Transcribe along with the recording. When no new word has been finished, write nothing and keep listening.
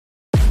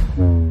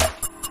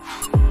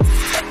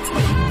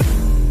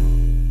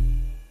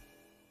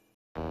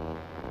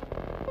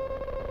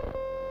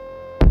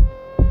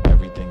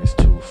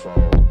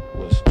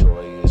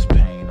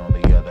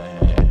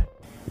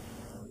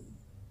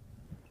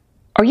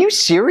Are you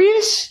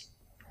serious?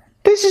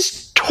 This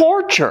is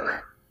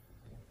torture.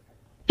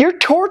 You're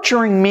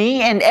torturing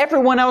me and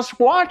everyone else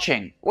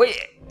watching. Wait.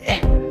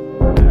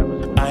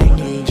 I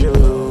need you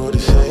to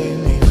save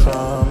me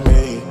from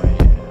me.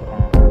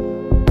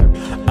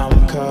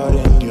 I'm caught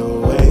in your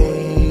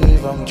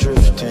wave, I'm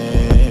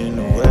drifting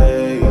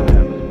away.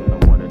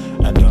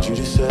 I need you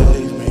to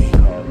save me.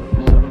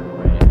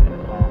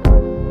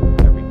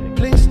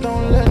 Please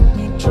don't let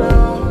me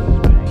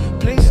drown.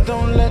 Please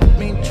don't let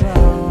me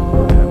drown.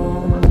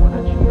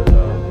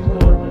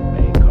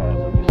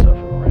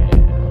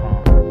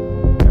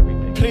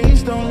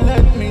 Please don't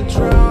let me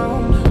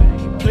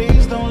drown.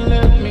 Please don't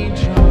let me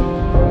drown.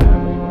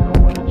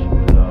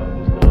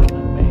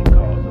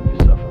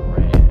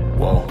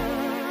 Whoa.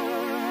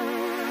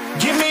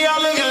 Give me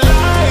all of your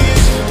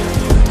lies,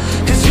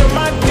 'cause you're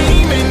my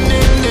demon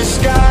in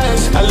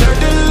disguise. I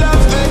learned to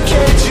love the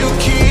cage you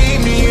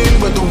keep me in,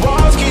 but the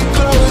walls keep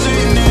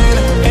closing in.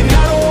 And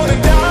I don't wanna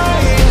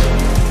die,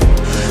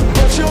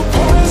 but your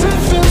poison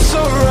feels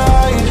so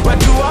right. Why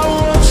do I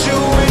want you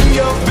when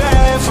you're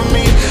bad for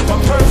me? My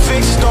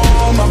perfect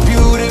storm, my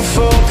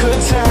beautiful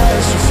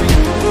catastrophe.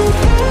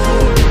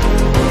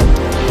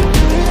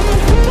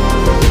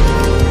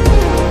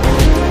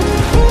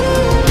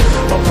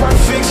 My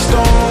perfect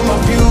storm, my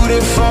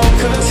beautiful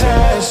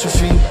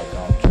catastrophe.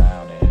 I'm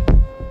drowning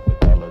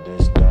with all of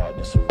this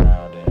darkness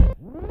surrounding.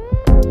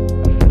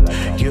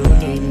 You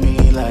need me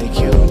like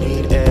you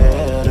need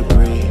air to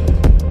breathe.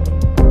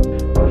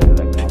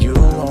 You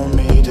want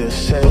me to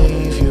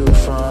save you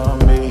from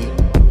me.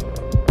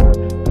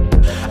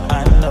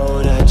 I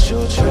know that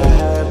you're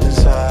trapped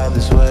inside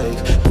this wave.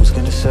 Who's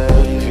gonna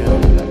save you?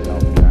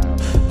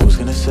 Who's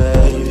gonna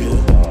save you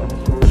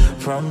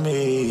from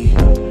me?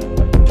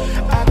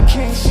 I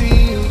can't see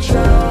you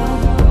drown.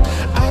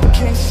 I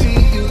can't see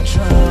you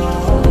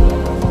drown.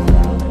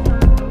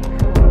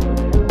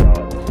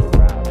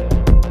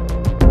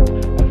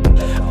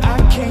 I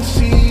can't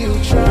see you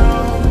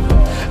drown.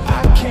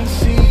 I can't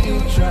see you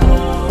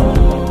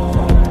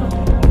drown.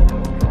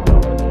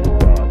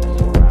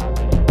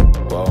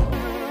 Whoa.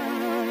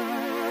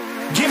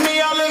 Give me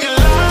all of your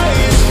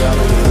lies,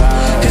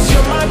 'cause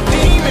you're my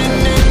demon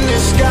in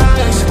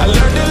disguise. I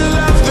learned to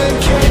love the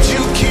cage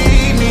you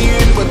keep me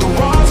in, but the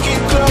walls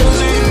keep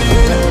closing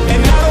in.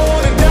 And I don't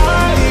wanna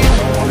die,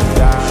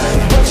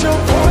 but your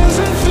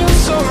poison feels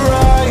so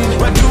right.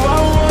 Why do I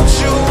want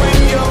you when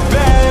you're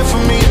bad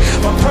for me?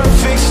 My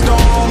perfect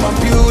storm, my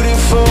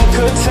beautiful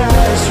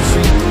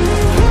catastrophe.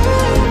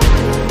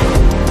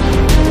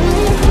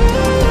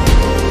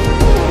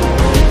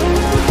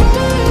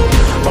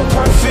 My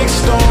perfect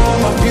storm,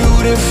 my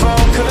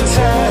beautiful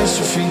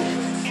catastrophe.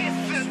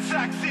 It's a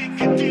toxic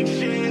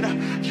addiction.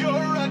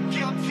 You're a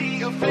guilty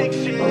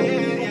affliction.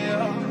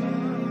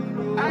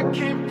 Yeah. I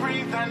can't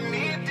breathe. I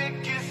need to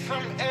get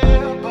some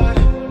air, but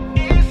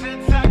it's a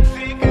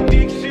toxic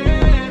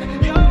addiction.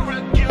 You're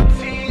a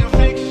guilty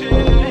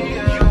affliction.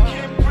 Yeah. You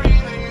can't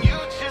breathe and you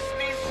just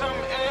need some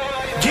air.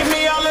 Yeah. Give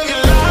me all of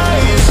your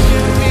lies,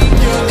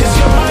 'cause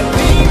you're my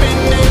demon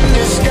in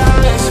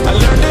disguise. I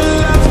learned to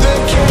love the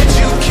cage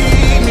you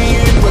keep me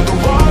in, but the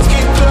walls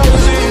keep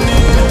closing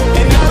in.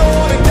 And I don't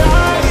wanna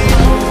die,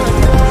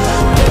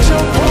 but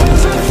your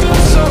poison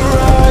feels so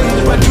right.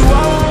 Why do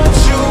I want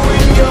you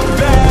when you're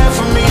bad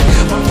for me?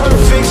 My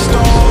perfect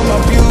storm, my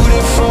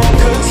beautiful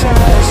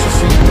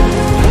catastrophe.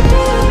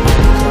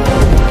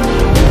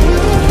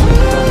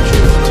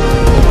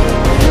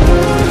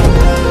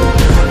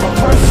 My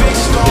perfect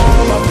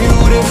storm, my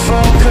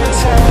beautiful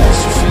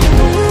catastrophe.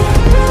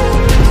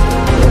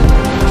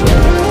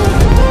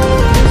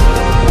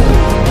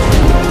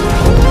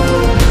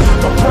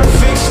 My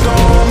perfect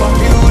storm, my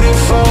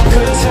beautiful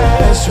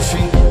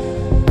catastrophe.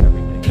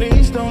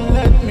 Please don't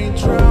let me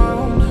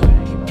drown.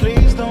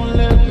 Please don't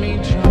let me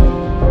drown.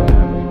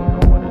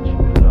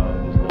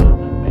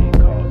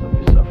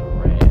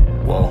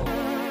 Whoa.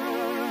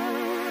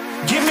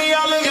 Give me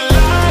all of your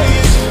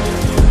lies,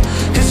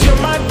 'cause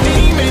you're my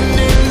demon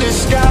in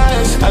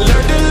disguise. I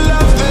learned to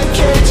love the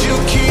cage you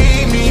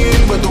keep me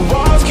in, but the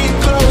walls keep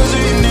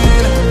closing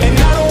in. And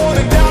I don't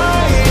wanna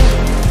die,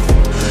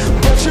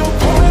 but your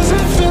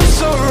poison feels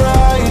so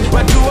right.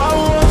 Why do I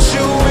want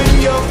you when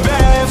you're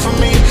bad for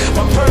me?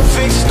 My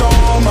perfect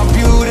storm, my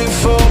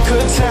beautiful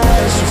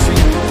catastrophe.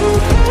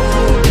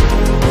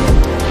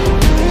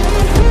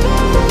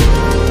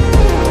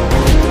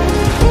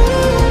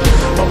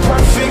 My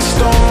perfect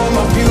storm,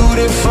 my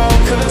beautiful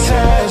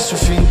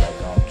catastrophe.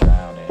 I'm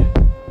drowning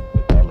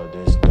with all of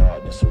this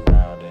darkness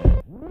surrounding.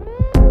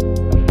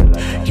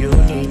 You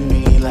need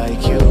me like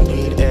you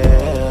need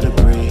air to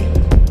breathe.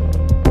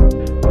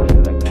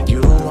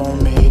 You want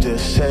me to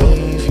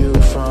save you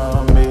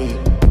from me.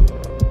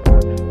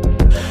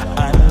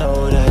 I know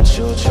that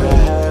you're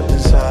trapped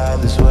inside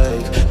this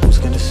wave. Who's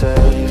gonna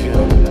save you?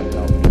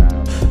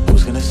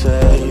 Who's gonna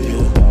save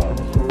you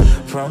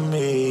from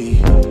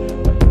me?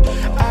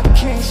 I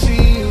can't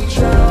see you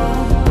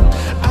drown.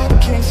 I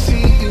can't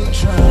see you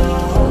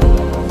drown.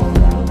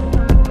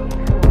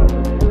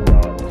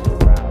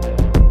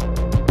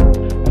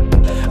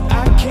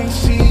 I can't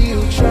see you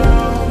drown.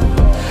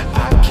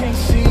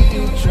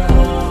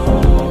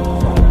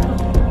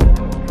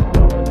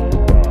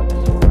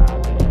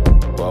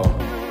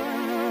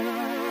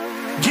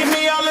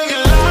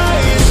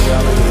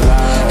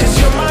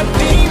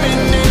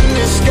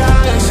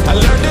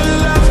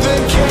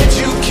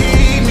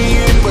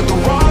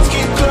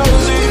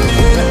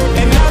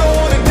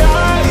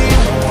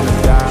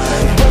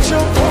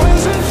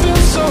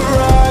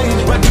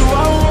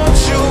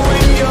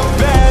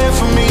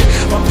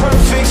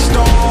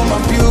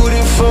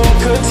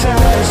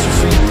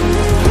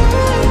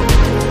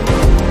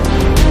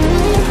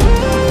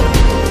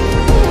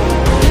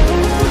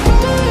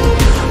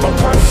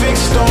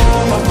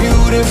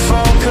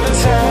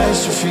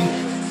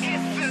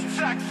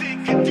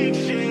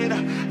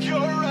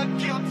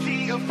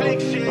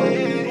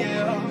 affliction,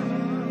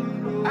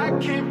 yeah. I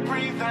can't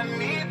breathe, I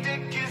need to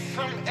get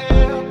some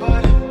air,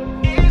 but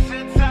it's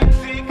a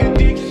toxic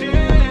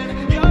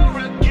addiction. You're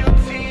a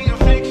guilty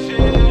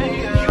affliction,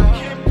 yeah. You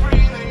can't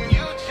breathe and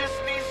you just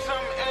need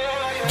some air,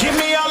 yeah. Give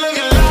me all of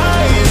your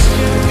lies,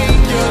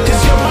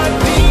 'cause you're my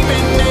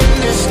demon in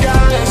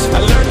disguise. I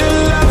learned to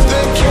love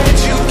the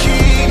cage you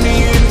keep me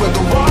in, where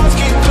the walls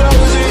keep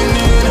closing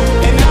in,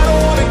 and I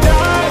don't wanna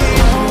die,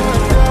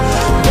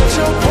 but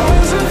your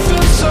poison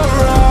feels so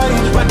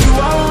right. Why do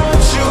I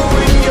want you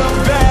when you're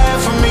bad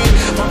for me?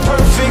 My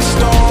perfect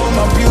storm,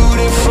 my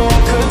beautiful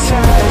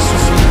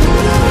catastrophe.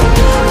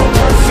 My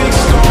perfect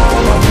storm,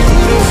 my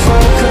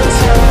beautiful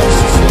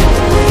catastrophe.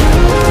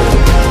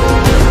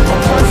 My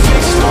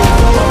perfect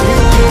storm, my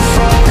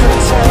beautiful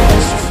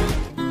catastrophe.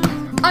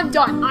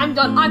 I'm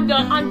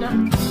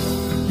done.